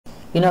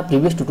In our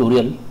previous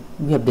tutorial,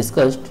 we have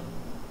discussed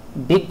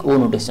big O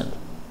notation,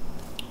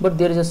 but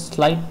there is a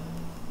slight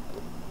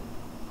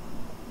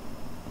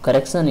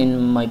correction in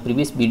my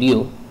previous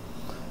video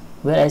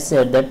where I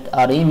said that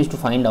our aim is to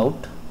find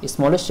out a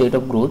smallest rate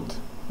of growth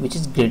which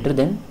is greater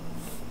than,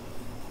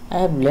 I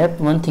have left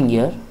one thing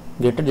here,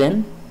 greater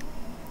than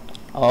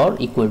or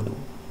equal to,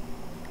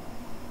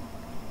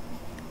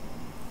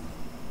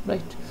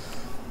 right?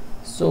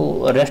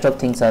 So rest of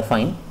things are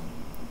fine.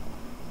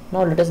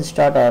 Now let us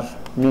start our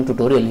new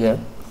tutorial here,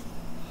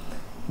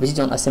 which is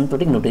on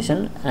asymptotic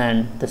notation,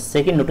 and the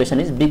second notation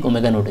is big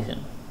omega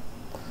notation.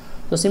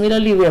 So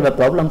similarly, we have a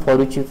problem for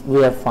which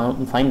we have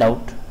find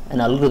out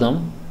an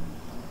algorithm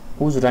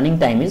whose running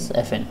time is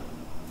fn.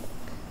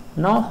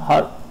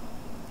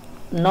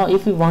 Now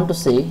if we want to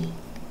say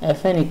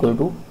fn equal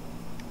to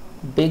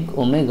big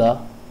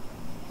omega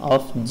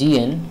of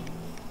gn,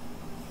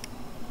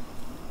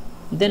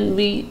 then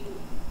we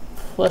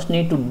first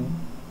need to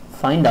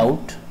find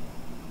out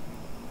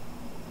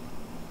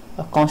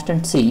a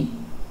constant c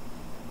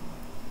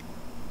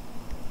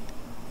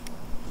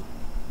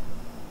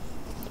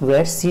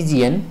where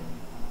cgn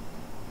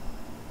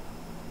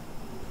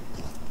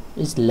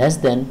is less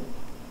than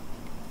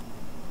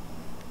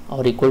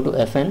or equal to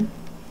fn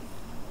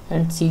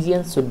and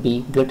cgn should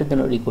be greater than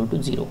or equal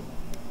to 0.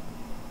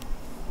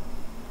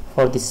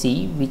 For the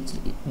c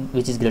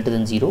which is greater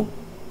than 0,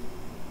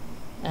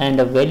 and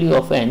a value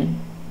of n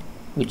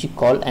which we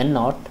call n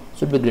naught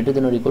should be greater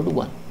than or equal to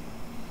 1.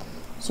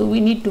 So we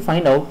need to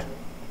find out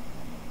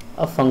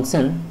a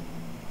function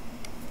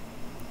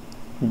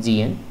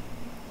gn.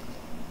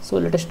 So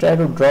let us try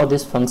to draw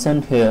this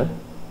function here.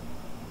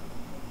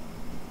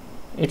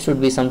 It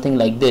should be something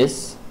like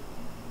this,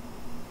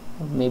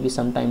 maybe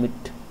sometime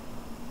it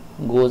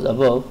goes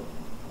above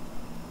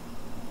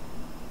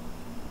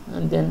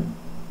and then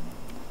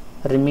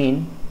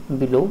remain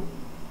below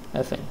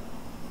fn.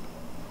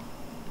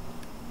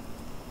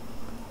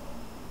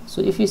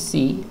 So if you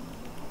see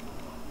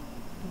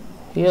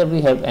here,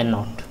 we have n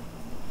naught.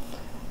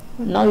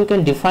 Now you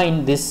can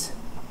define this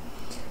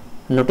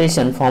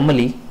notation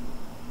formally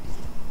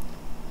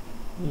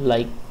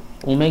like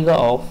omega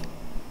of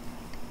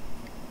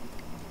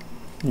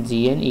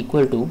gn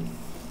equal to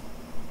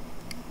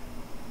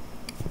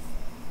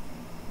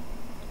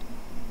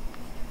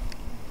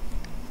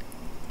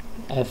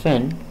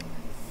fn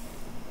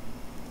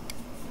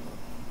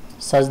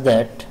such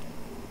that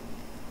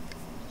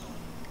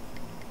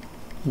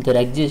there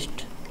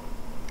exist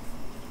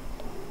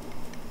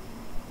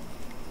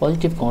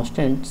positive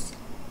constants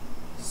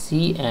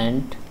c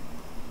and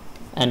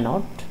n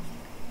naught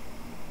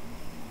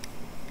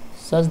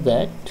such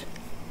that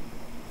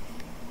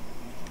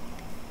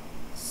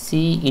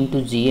c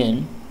into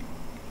gn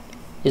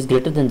is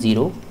greater than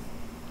 0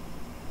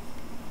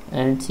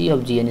 and c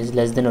of gn is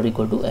less than or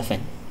equal to fn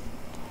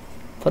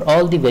for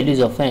all the values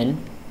of n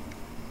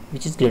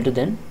which is greater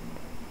than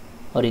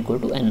or equal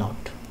to n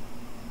naught.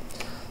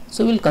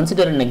 So we will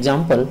consider an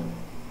example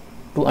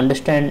to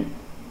understand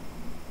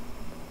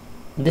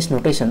this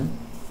notation.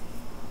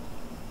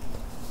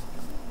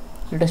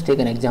 Let us take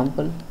an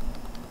example.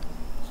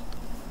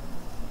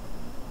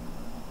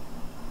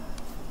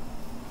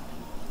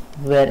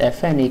 Where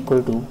fn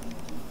equal to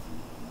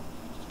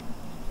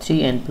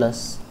 3n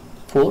plus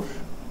 4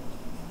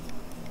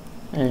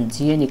 and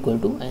gn equal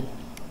to n.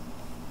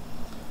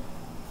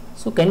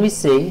 So can we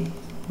say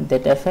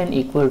that fn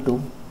equal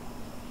to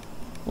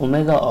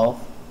omega of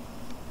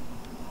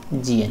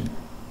gn?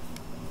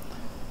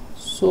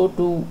 So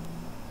to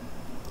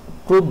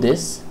prove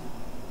this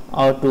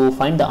or to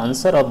find the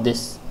answer of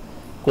this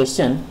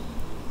question,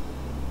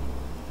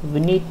 we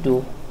need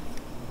to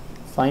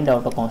find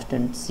out a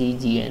constant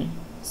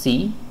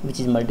c which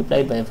is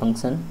multiplied by a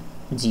function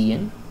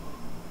gn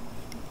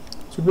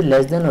should be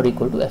less than or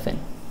equal to fn.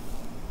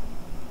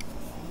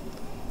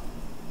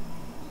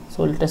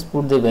 So let us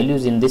put the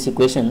values in this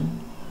equation.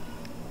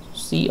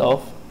 C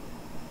of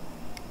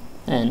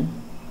n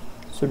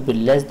should be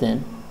less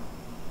than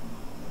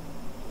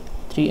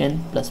 3n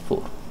plus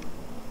 4,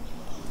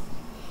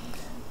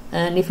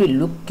 and if we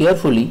look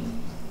carefully,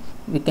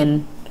 we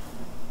can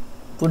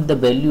put the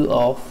value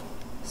of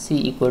c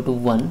equal to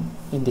 1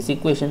 in this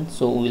equation,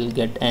 so we will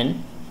get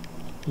n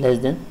less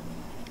than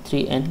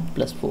 3n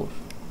plus 4,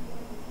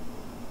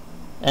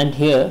 and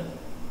here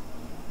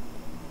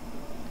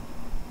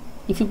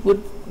if you put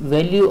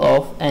value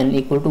of n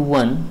equal to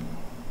 1,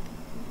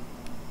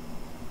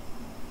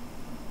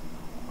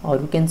 or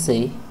we can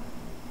say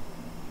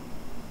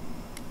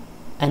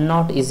n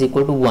naught is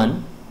equal to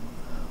 1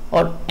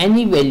 or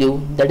any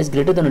value that is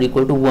greater than or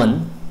equal to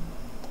 1,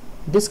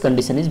 this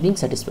condition is being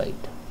satisfied.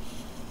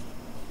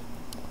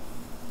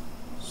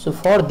 So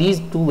for these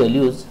two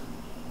values,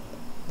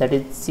 that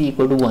is c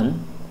equal to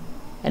 1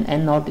 and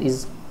n naught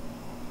is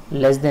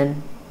less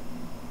than,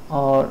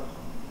 or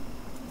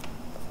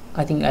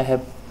I think I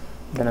have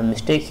done a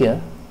mistake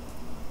here,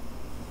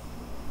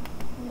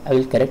 I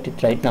will correct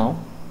it right now.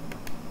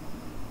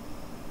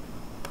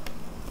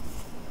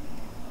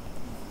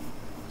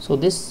 So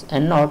this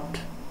n naught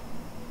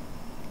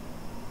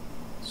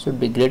should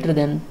be greater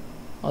than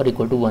or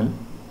equal to 1,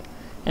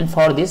 and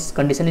for this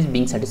condition is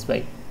being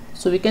satisfied.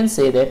 So we can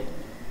say that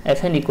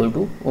Fn equal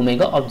to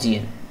omega of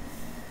Gn.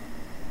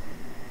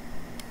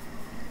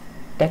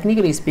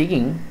 Technically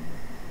speaking,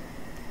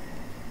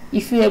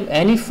 if you have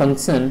any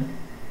function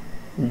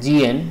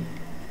Gn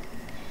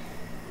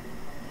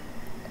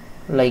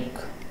like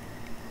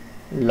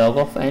log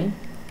of n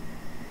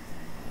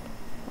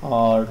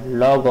or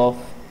log of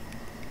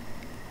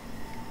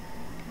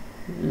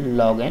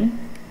log n,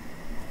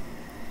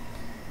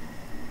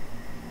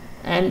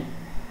 and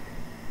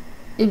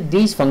if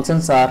these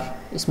functions are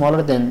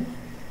smaller than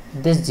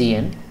this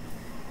Gn,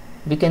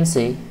 we can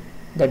say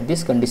that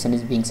this condition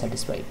is being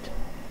satisfied.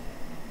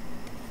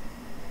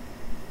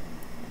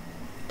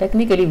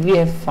 Technically we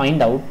have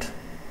find out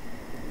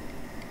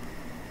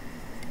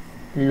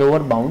lower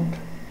bound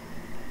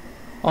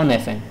on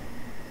Fn,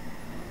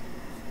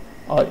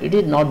 or it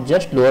is not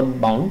just lower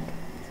bound,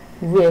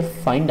 we have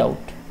find out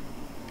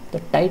the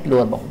tight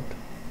lower bound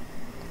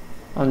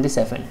on this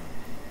Fn.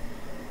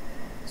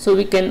 So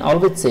we can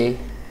always say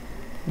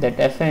that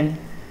Fn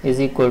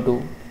is equal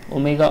to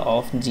omega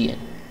of Gn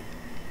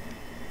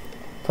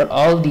for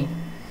all the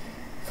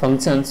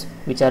functions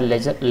which are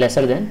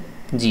lesser than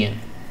Gn.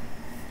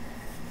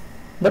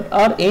 But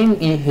our aim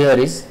here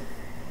is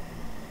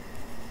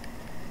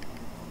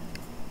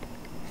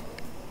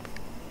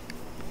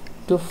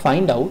to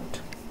find out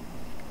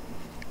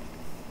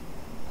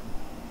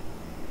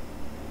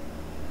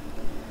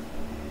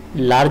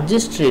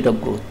largest rate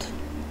of growth,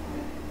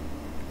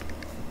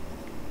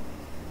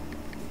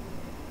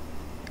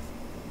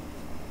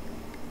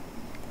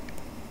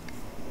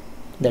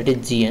 that is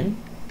Gn,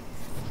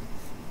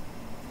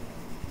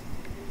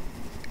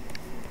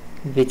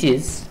 which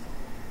is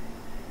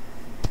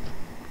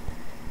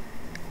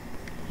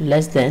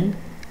less than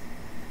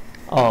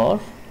or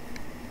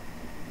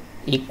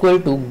equal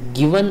to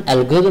given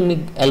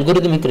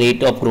algorithmic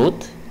rate of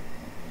growth,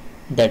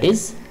 that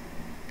is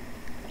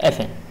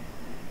Fn.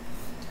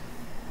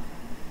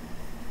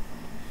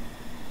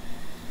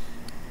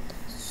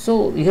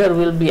 So here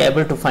we will be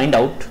able to find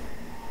out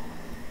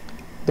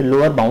the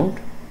lower bound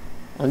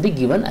on the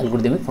given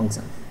algorithmic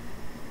function.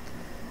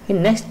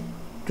 In next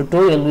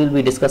tutorial we will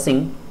be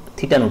discussing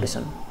theta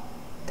notation.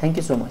 Thank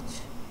you so much.